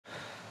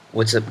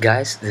What's up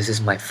guys, this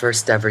is my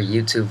first ever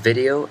YouTube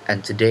video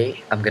and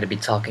today I'm going to be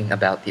talking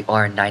about the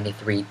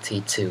R93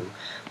 T2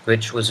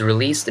 which was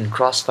released in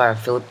Crossfire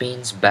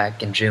Philippines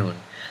back in June.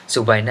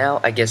 So by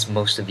now I guess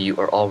most of you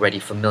are already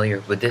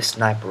familiar with this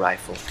sniper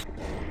rifle.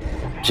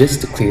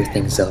 Just to clear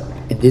things up,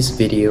 in this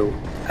video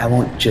I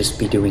won't just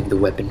be doing the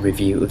weapon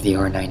review of the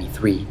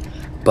R93,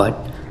 but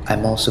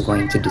I'm also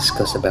going to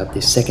discuss about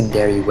the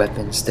secondary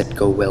weapons that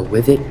go well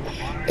with it,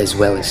 as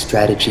well as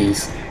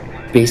strategies.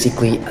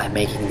 Basically, I'm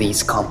making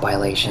these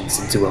compilations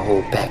into a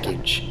whole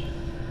package.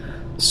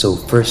 So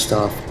first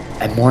off,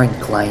 I'm more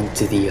inclined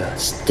to the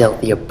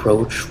stealthy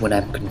approach when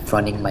I'm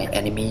confronting my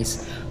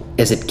enemies,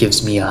 as it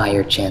gives me a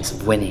higher chance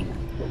of winning.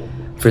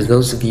 For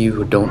those of you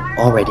who don't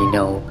already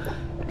know,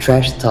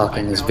 trash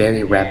talking is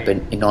very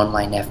rampant in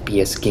online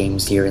FPS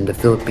games here in the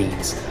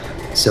Philippines.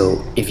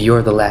 So if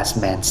you're the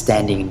last man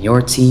standing in your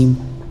team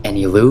and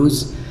you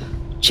lose,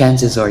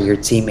 chances are your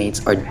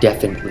teammates are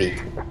definitely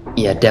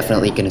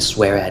gonna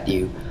swear at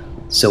you.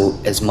 So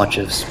as much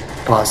as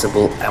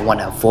possible, I want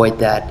to avoid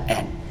that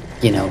and,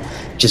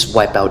 just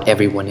wipe out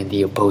everyone in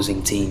the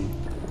opposing team.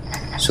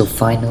 So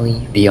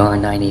finally, the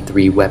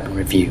R93 weapon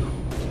review.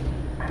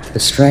 The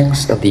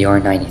strengths of the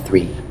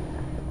R93.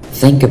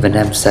 Think of an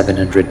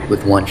M700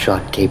 with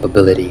one-shot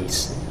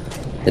capabilities.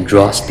 The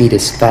draw speed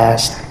is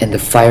fast and the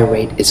fire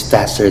rate is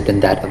faster than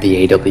that of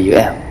the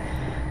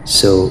AWM.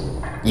 So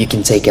you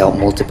can take out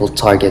multiple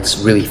targets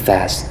really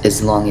fast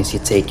as long as you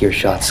take your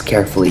shots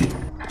carefully.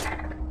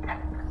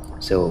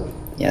 So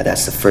yeah,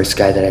 that's the first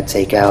guy that I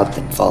take out,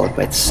 then followed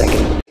by the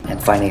second,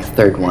 and finally a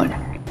third one.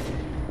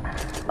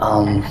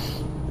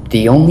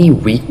 The only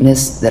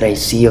weakness that I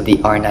see of the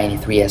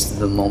R93 as of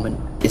the moment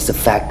is the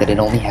fact that it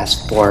only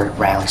has 4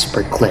 rounds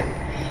per clip.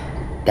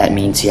 That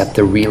means you have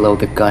to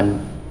reload the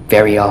gun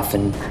very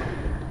often,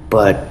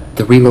 but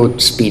the reload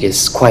speed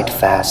is quite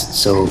fast,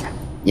 so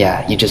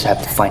yeah, you just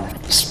have to find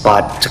a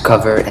spot to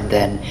cover and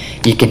then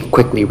you can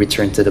quickly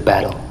return to the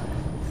battle.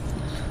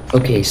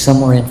 Okay, some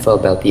more info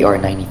about the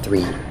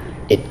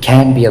R93. It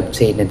can be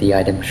obtained in the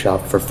item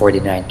shop for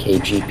 49k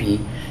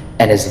GP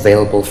and is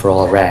available for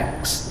all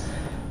ranks.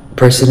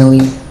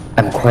 Personally,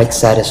 I'm quite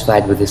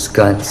satisfied with this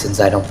gun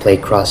since I don't play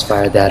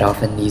Crossfire that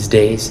often these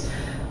days,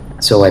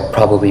 so I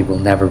probably will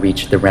never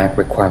reach the rank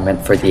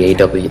requirement for the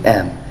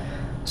AWM.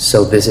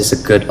 So this is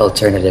a good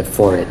alternative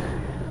for it.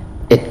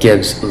 It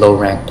gives low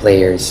rank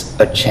players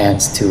a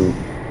chance to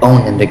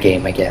own in the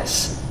game, I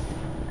guess.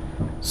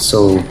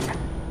 So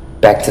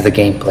back to the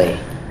gameplay.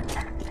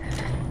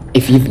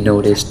 If you've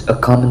noticed, a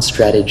common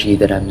strategy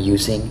that I'm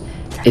using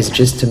is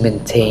just to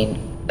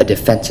maintain a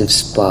defensive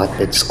spot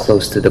that's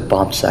close to the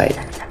bomb site.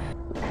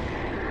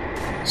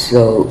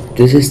 So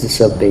this is the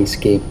sub-base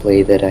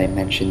gameplay that I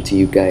mentioned to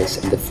you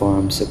guys in the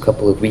forums a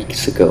couple of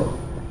weeks ago.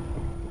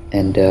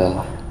 And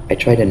I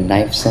tried to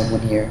knife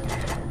someone here,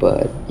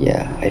 but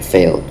yeah, I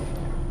failed.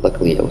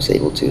 Luckily I was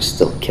able to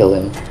still kill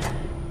him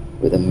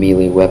with a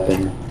melee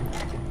weapon.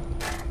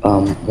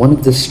 One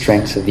of the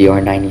strengths of the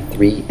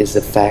R93 is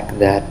the fact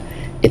that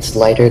it's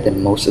lighter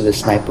than most of the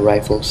sniper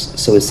rifles,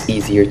 so it's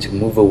easier to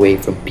move away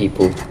from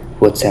people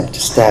who attempt to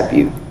stab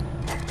you,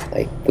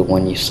 like the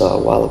one you saw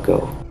a while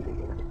ago.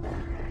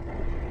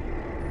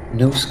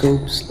 No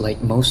scopes,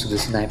 like most of the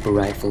sniper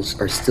rifles,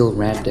 are still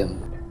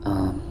random.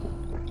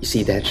 You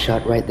see that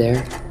shot right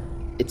there?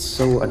 It's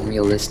so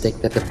unrealistic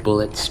that the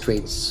bullet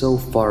strayed so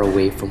far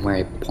away from where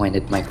I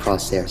pointed my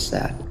crosshairs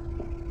at.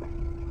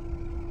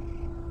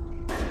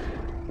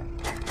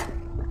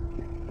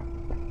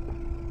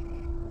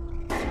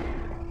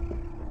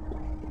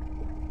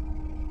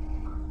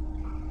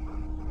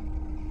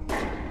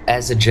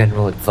 As a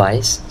general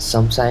advice,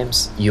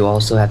 sometimes you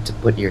also have to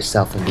put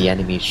yourself in the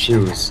enemy's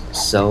shoes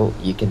so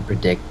you can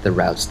predict the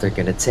routes they're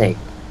gonna take.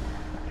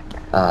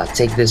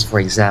 Take this for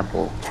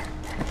example.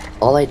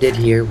 All I did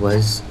here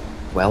was,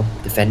 well,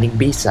 defending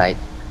B site.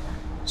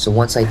 So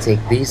once I take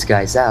these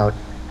guys out,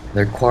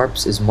 their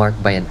corpse is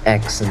marked by an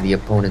X in the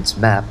opponent's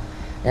map,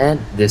 and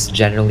this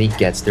generally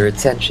gets their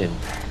attention,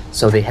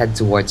 so they head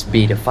towards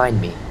B to find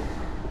me.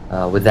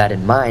 With that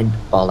in mind,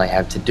 all I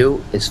have to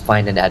do is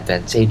find an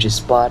advantageous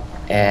spot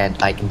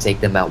and I can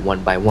take them out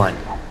one by one.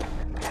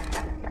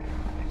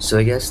 So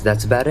I guess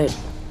that's about it.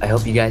 I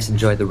hope you guys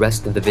enjoy the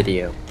rest of the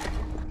video.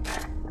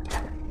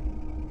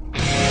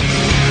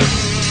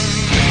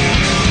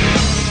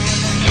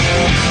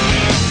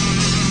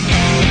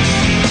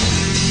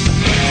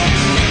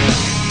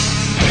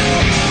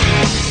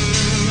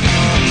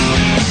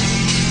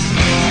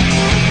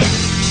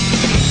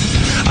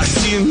 I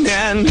see an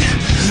end,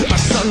 our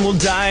sun will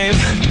dive.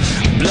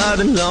 Blood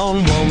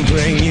alone won't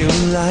bring you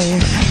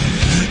life.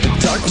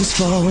 The darkness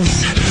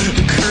falls,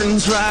 the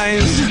curtains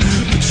rise,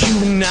 but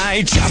you and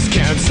I just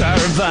can't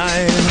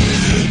survive.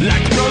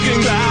 Like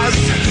broken glass,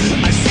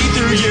 I see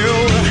through you.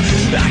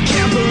 I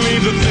can't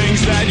believe the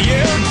things that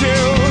you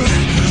do.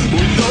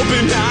 With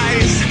open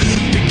eyes,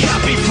 you got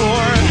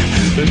before,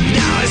 but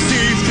now I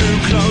see through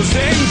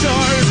closing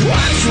doors.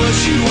 Watch what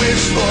you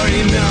wish for,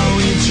 you know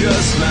you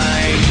just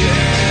might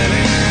get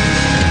it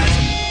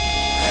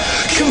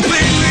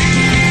completely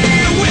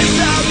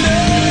without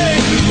me.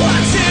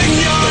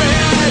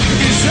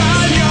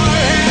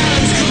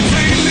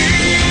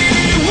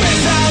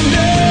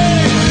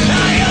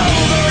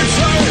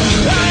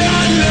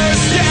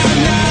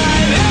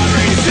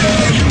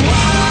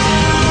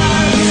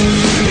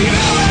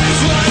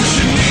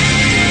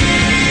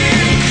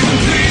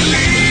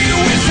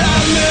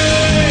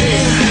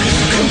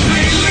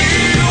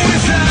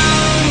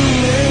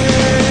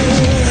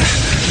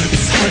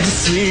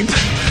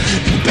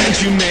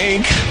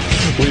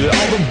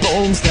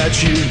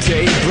 at you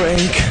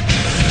daybreak.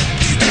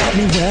 You taught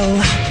me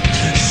well,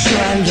 sure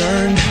I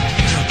learned.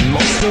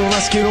 Most of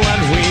us get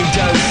what we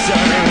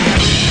deserve.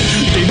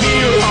 Gave me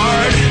your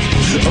heart,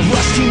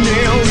 rusty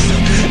nails,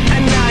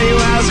 and now you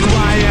ask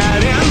why I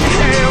didn't